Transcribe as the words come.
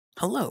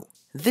Hello,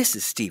 this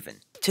is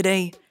Steven.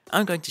 Today,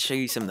 I'm going to show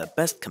you some of the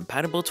best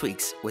compatible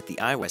tweaks with the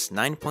iOS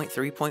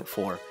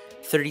 9.3.4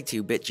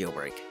 32-bit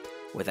jailbreak.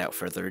 Without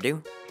further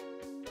ado,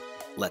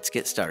 let's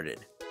get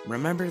started.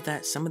 Remember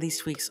that some of these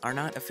tweaks are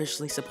not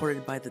officially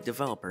supported by the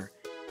developer,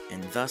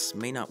 and thus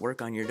may not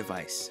work on your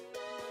device.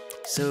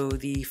 So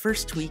the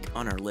first tweak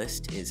on our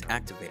list is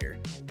Activator,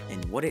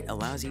 and what it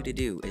allows you to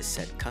do is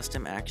set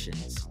custom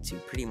actions to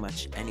pretty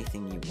much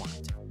anything you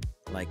want,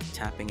 like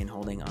tapping and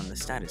holding on the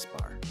status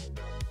bar.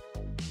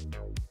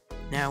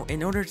 Now,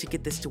 in order to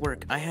get this to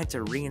work, I had to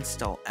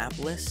reinstall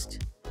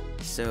AppList,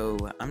 so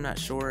I'm not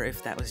sure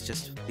if that was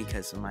just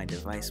because my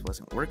device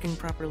wasn't working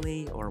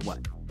properly or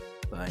what,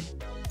 but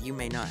you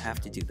may not have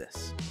to do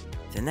this.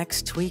 The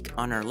next tweak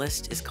on our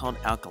list is called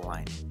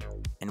Alkaline,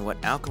 and what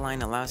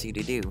Alkaline allows you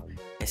to do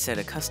is set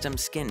a custom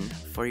skin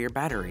for your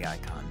battery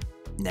icon.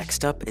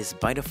 Next up is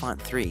BytaFont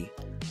 3,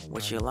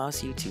 which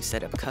allows you to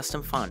set up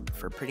custom font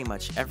for pretty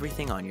much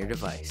everything on your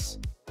device.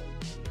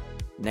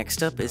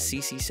 Next up is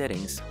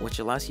CCSettings, which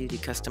allows you to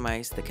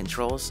customize the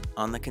controls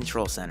on the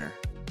control center.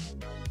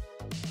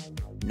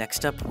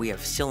 Next up we have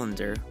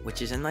Cylinder,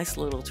 which is a nice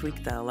little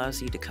tweak that allows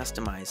you to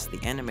customize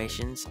the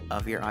animations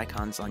of your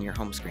icons on your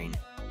home screen.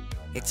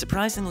 It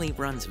surprisingly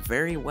runs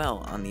very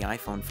well on the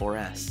iPhone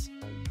 4S.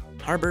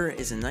 Harbor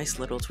is a nice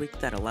little tweak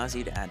that allows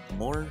you to add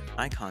more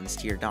icons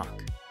to your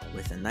dock,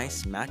 with a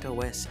nice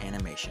macOS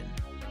animation.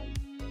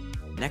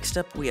 Next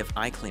up we have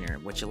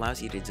iCleaner, which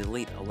allows you to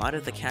delete a lot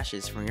of the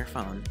caches from your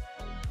phone,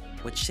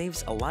 which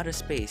saves a lot of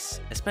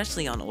space,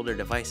 especially on older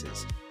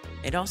devices.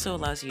 It also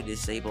allows you to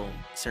disable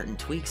certain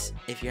tweaks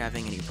if you're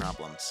having any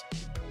problems.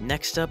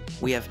 Next up,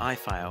 we have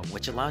iFile,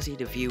 which allows you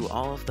to view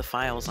all of the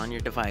files on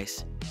your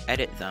device,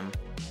 edit them,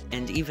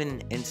 and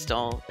even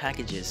install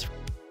packages.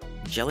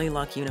 Jelly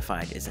Lock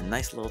Unified is a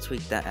nice little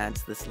tweak that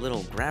adds this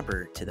little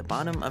grabber to the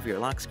bottom of your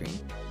lock screen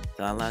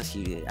that allows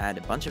you to add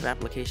a bunch of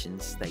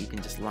applications that you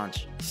can just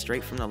launch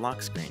straight from the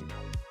lock screen.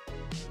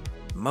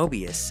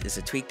 Mobius is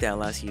a tweak that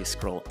allows you to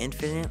scroll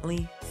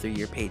infinitely through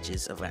your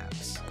pages of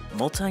apps.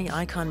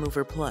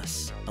 MultiIconMover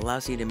Plus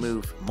allows you to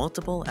move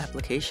multiple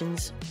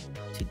applications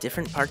to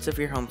different parts of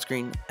your home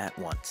screen at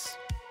once.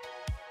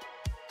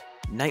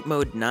 Night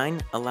Mode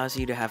 9 allows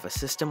you to have a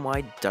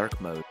system-wide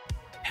dark mode.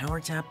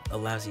 PowerTap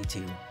allows you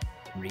to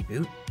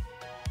reboot,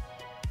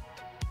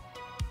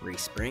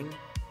 respring,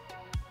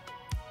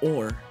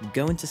 or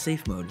go into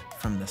safe mode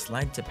from the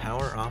slide to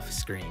power off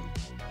screen.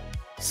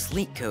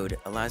 SleekCode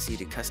allows you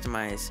to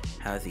customize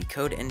how the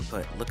code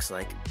input looks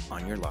like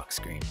on your lock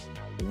screen.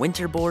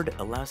 WinterBoard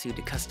allows you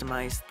to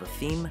customize the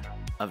theme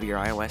of your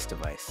iOS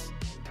device.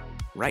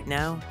 Right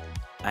now,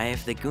 I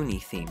have the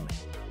Goonie theme.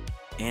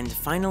 And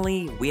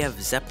finally, we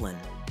have Zeppelin,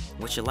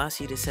 which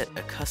allows you to set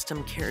a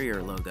custom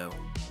carrier logo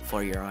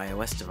for your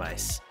iOS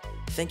device.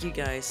 Thank you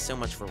guys so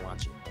much for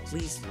watching.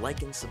 Please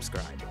like and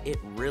subscribe, it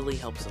really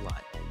helps a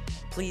lot.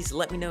 Please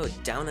let me know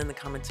down in the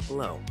comments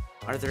below.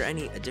 Are there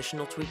any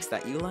additional tweaks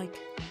that you like?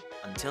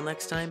 Until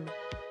next time,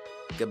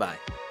 goodbye.